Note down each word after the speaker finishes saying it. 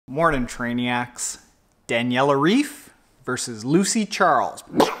Morning, Trainiacs. Daniela Ryf versus Lucy Charles.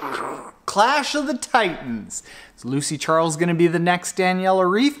 Clash of the Titans. Is Lucy Charles going to be the next Daniela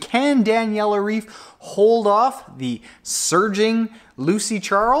Ryf? Can Daniela Ryf hold off the surging Lucy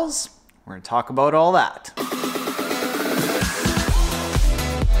Charles? We're going to talk about all that.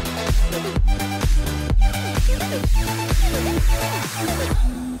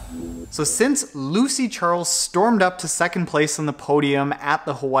 So since Lucy Charles stormed up to second place on the podium at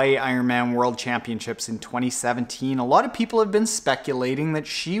the Hawaii Ironman World Championships in 2017, a lot of people have been speculating that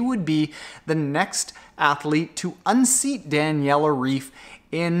she would be the next athlete to unseat Daniela Ryf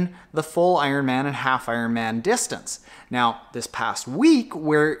in the full Ironman and half Ironman distance. Now, this past week,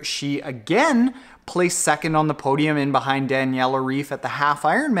 where she again placed second on the podium in behind Daniela Ryf at the half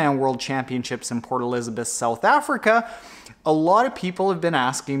Ironman World Championships in Port Elizabeth, South Africa, a lot of people have been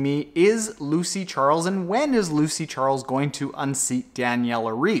asking me, is Lucy Charles and when is Lucy Charles going to unseat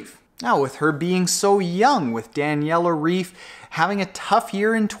Daniela Ryf? Now, with her being so young, with Daniela Ryf having a tough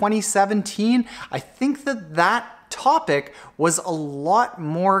year in 2017, I think that topic was a lot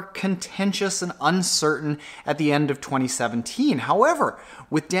more contentious and uncertain at the end of 2017. However,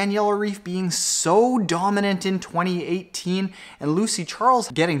 with Daniela Ryf being so dominant in 2018 and Lucy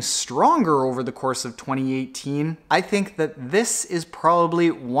Charles getting stronger over the course of 2018, I think that this is probably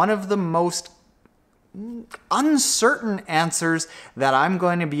one of the most uncertain answers that I'm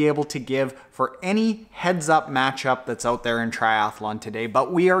going to be able to give for any heads-up matchup that's out there in triathlon today,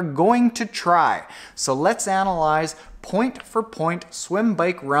 but we are going to try. So let's analyze point for point, swim,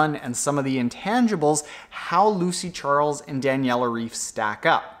 bike, run, and some of the intangibles, how Lucy Charles and Daniela Ryf stack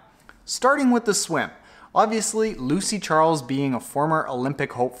up. Starting with the swim. Obviously, Lucy Charles being a former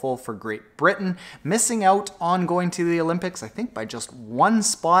Olympic hopeful for Great Britain, missing out on going to the Olympics, I think by just one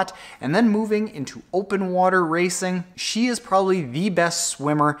spot, and then moving into open water racing. She is probably the best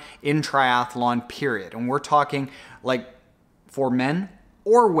swimmer in triathlon, period. And we're talking like for men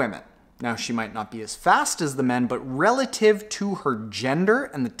or women. Now, she might not be as fast as the men, but relative to her gender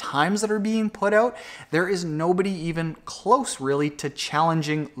and the times that are being put out, there is nobody even close, really, to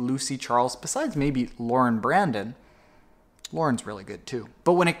challenging Lucy Charles, besides maybe Lauren Brandon. Lauren's really good, too.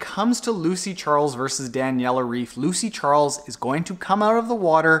 But when it comes to Lucy Charles versus Daniela Ryf, Lucy Charles is going to come out of the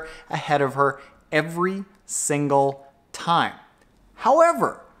water ahead of her every single time.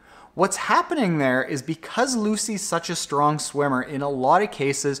 However, what's happening there is because Lucy's such a strong swimmer, in a lot of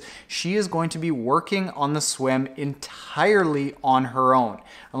cases, she is going to be working on the swim entirely on her own.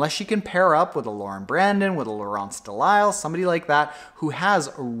 Unless she can pair up with a Lauren Brandon, with a Laurence Delisle, somebody like that who has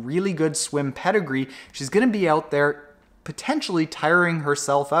a really good swim pedigree, she's going to be out there potentially tiring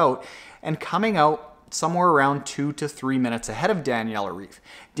herself out and coming out somewhere around 2 to 3 minutes ahead of Daniela Ryf.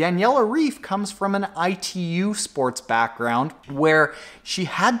 Daniela Ryf comes from an ITU sports background where she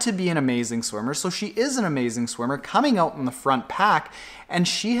had to be an amazing swimmer, so she is an amazing swimmer coming out in the front pack, and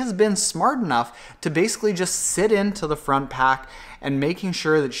she has been smart enough to basically just sit into the front pack and making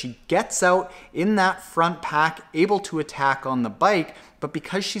sure that she gets out in that front pack, able to attack on the bike. But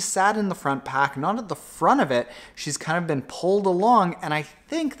because she sat in the front pack, not at the front of it, she's kind of been pulled along, and I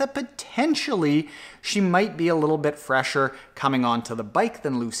think that potentially she might be a little bit fresher coming onto the bike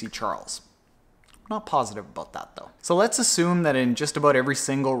than Lucy Charles. Not positive about that though. So let's assume that in just about every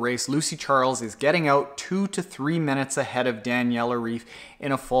single race, Lucy Charles is getting out 2 to 3 minutes ahead of Daniela Ryf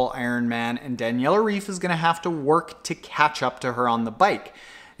in a full Ironman, and Daniela Ryf is gonna have to work to catch up to her on the bike.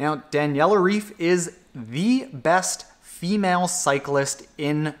 Now, Daniela Ryf is the best female cyclist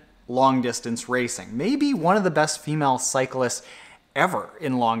in long distance racing. Maybe one of the best female cyclists ever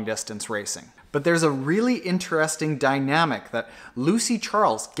in long distance racing. But there's a really interesting dynamic that Lucy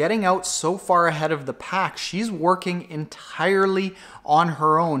Charles, getting out so far ahead of the pack, she's working entirely on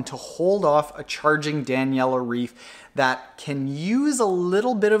her own to hold off a charging Daniela Ryf that can use a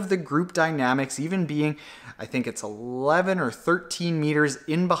little bit of the group dynamics, even being, I think it's 11 or 13 meters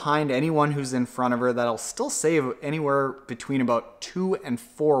in behind anyone who's in front of her. That'll still save anywhere between about 2 and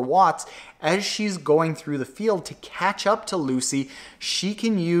 4 watts as she's going through the field to catch up to Lucy. She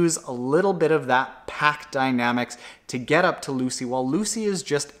can use a little bit of that pack dynamics to get up to Lucy while Lucy is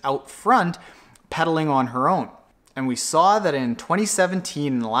just out front pedaling on her own. And we saw that in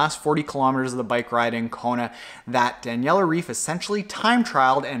 2017, in the last 40 kilometers of the bike ride in Kona, that Daniela Ryf essentially time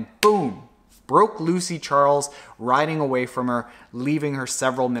trialed and boom, broke Lucy Charles, riding away from her, leaving her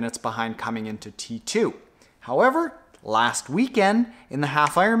several minutes behind coming into T2. However, last weekend in the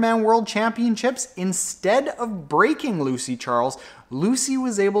Half Ironman World Championships, instead of breaking Lucy Charles, Lucy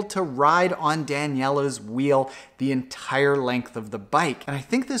was able to ride on Daniela's wheel the entire length of the bike. And I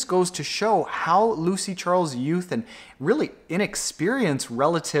think this goes to show how Lucy Charles' youth and really inexperience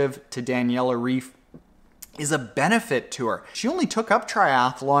relative to Daniela Ryf is a benefit to her. She only took up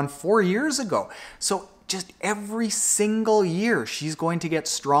triathlon 4 years ago. So just every single year, she's going to get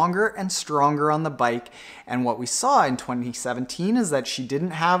stronger and stronger on the bike. And what we saw in 2017 is that she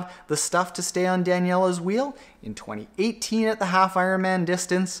didn't have the stuff to stay on Daniela's wheel. In 2018 at the Half Ironman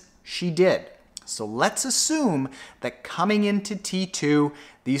distance, she did. So let's assume that coming into T2,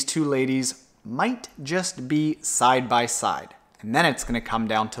 these two ladies might just be side by side. And then it's going to come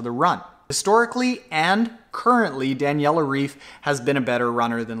down to the run. Historically and currently, Daniela Ryf has been a better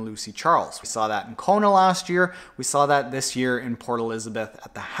runner than Lucy Charles. We saw that in Kona last year. We saw that this year in Port Elizabeth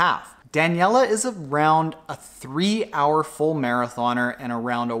at the half. Daniela is around a 3-hour full marathoner and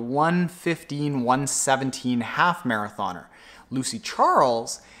around a 1:15, 1:17 half marathoner. Lucy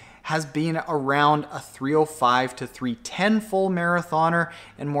Charles has been around a 3:05 to 3:10 full marathoner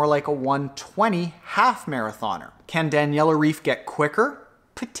and more like a 1:20 half marathoner. Can Daniela Ryf get quicker?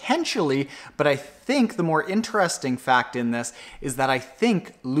 Potentially, but I think the more interesting fact in this is that I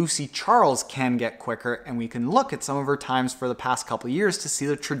think Lucy Charles can get quicker, and we can look at some of her times for the past couple of years to see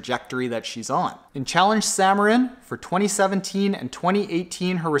the trajectory that she's on. In Challenge Taren for 2017 and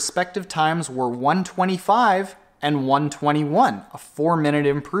 2018, her respective times were 1:25 and 1:21, a 4-minute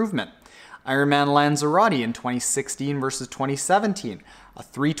improvement. Ironman Lanzarote in 2016 versus 2017, a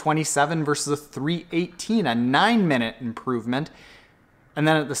 3:27 versus a 3:18, a 9-minute improvement. And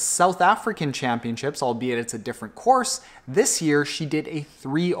then at the South African Championships, albeit it's a different course, this year she did a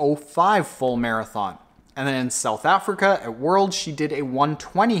 3:05 full marathon. And then in South Africa at Worlds, she did a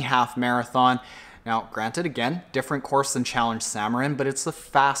 1:20 half marathon. Now, granted, again, different course than Challenge Taren, but it's the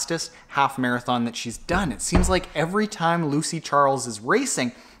fastest half marathon that she's done. It seems like every time Lucy Charles is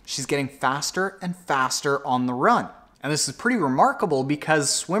racing, she's getting faster and faster on the run. And this is pretty remarkable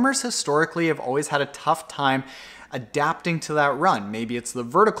because swimmers historically have always had a tough time adapting to that run. Maybe it's the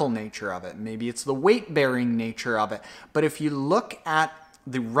vertical nature of it. Maybe it's the weight-bearing nature of it. But if you look at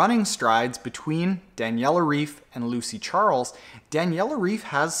the running strides between Daniela Ryf and Lucy Charles, Daniela Ryf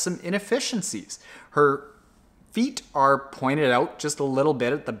has some inefficiencies. Her feet are pointed out just a little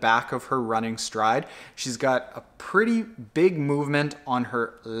bit at the back of her running stride. She's got a pretty big movement on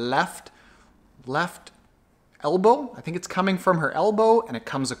her left elbow. I think it's coming from her elbow and it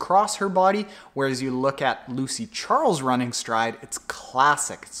comes across her body. Whereas you look at Lucy Charles' running stride, it's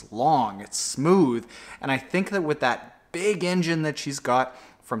classic, it's long, it's smooth. And I think that with that big engine that she's got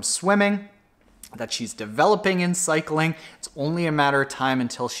from swimming, that she's developing in cycling, it's only a matter of time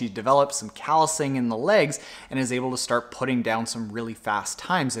until she develops some callousing in the legs and is able to start putting down some really fast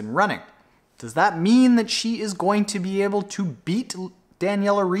times in running. Does that mean that she is going to be able to beat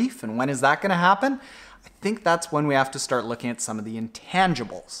Daniela Ryf? And when is that going to happen? I think that's when we have to start looking at some of the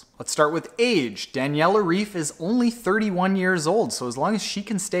intangibles. Let's start with age. Daniela Ryf is only 31 years old, so as long as she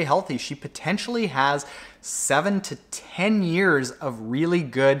can stay healthy, she potentially has 7 to 10 years of really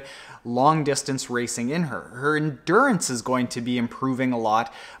good long distance racing in her. Her endurance is going to be improving a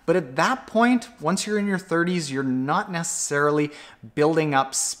lot, but at that point, once you're in your 30s, you're not necessarily building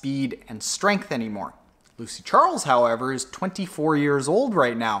up speed and strength anymore. Lucy Charles, however, is 24 years old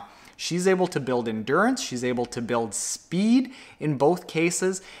right now. She's able to build endurance, she's able to build speed in both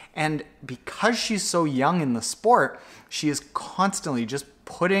cases, and because she's so young in the sport, she is constantly just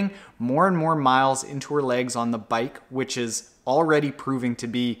putting more and more miles into her legs on the bike, which is already proving to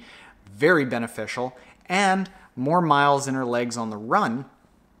be very beneficial, and more miles in her legs on the run,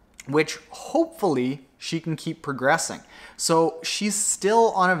 which hopefully she can keep progressing. So she's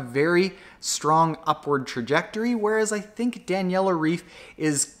still on a very strong upward trajectory, whereas I think Daniela Ryf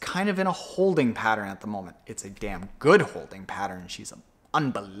is kind of in a holding pattern at the moment. It's a damn good holding pattern. She's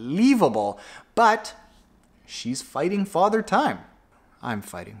unbelievable, but she's fighting Father Time. I'm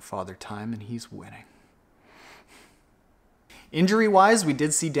fighting Father Time and he's winning. Injury-wise, we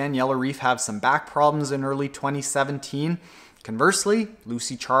did see Daniela Ryf have some back problems in early 2017. Conversely,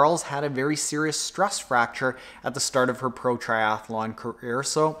 Lucy Charles had a very serious stress fracture at the start of her pro triathlon career.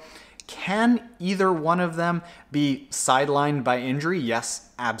 So can either one of them be sidelined by injury? Yes,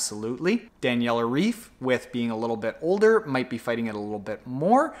 absolutely. Daniela Ryf, with being a little bit older, might be fighting it a little bit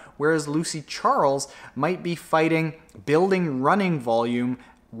more, whereas Lucy Charles might be fighting building running volume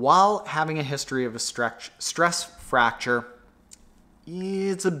while having a history of a stress fracture.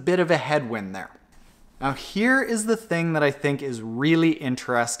 It's a bit of a headwind there. Now here is the thing that I think is really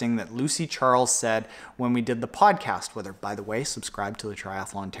interesting that Lucy Charles said when we did the podcast with her. By the way, subscribe to the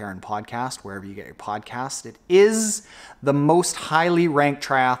Triathlon Taren podcast, wherever you get your podcast. It is the most highly ranked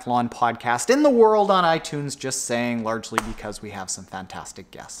triathlon podcast in the world on iTunes, just saying, largely because we have some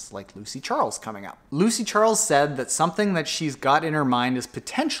fantastic guests like Lucy Charles coming up. Lucy Charles said that something that she's got in her mind is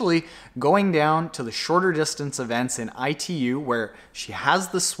potentially going down to the shorter distance events in ITU, where she has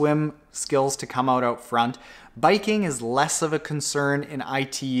the swim skills to come out front. Biking is less of a concern in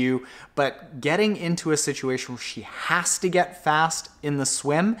ITU, but getting into a situation where she has to get fast in the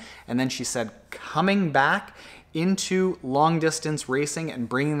swim, and then she said coming back into long distance racing and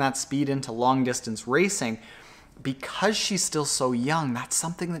bringing that speed into long distance racing, because she's still so young, that's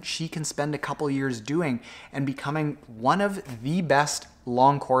something that she can spend a couple years doing and becoming one of the best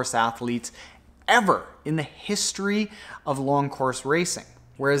long course athletes ever in the history of long course racing.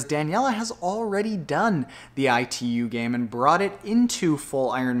 Whereas Daniela has already done the ITU game and brought it into full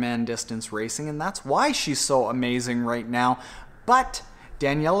Ironman distance racing, and that's why she's so amazing right now. But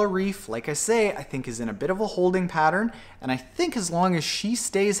Daniela Ryf, like I say, I think is in a bit of a holding pattern, and I think as long as she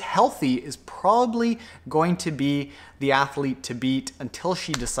stays healthy is probably going to be the athlete to beat until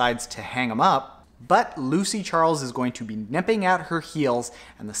she decides to hang him up. But Lucy Charles is going to be nipping at her heels,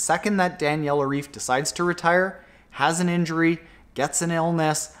 and the second that Daniela Ryf decides to retire, has an injury, gets an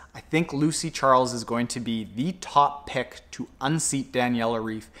illness, I think Lucy Charles is going to be the top pick to unseat Daniela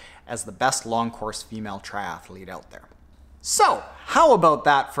Ryf as the best long course female triathlete out there. So, how about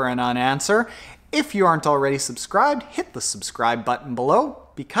that for an unanswer? If you aren't already subscribed, hit the subscribe button below,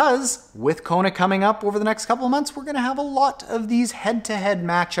 because with Kona coming up over the next couple of months, we're going to have a lot of these head-to-head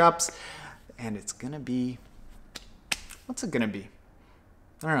matchups, and it's going to be... what's it going to be?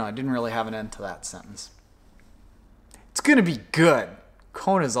 I don't know, I didn't really have an end to that sentence. It's going to be good.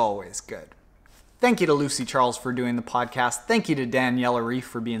 Kona's always good. Thank you to Lucy Charles for doing the podcast. Thank you to Daniela Ryf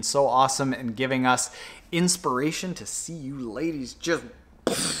for being so awesome and giving us inspiration to see you ladies just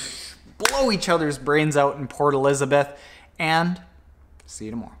blow each other's brains out in Port Elizabeth. And see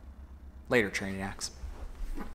you tomorrow. Later, Trainiacs.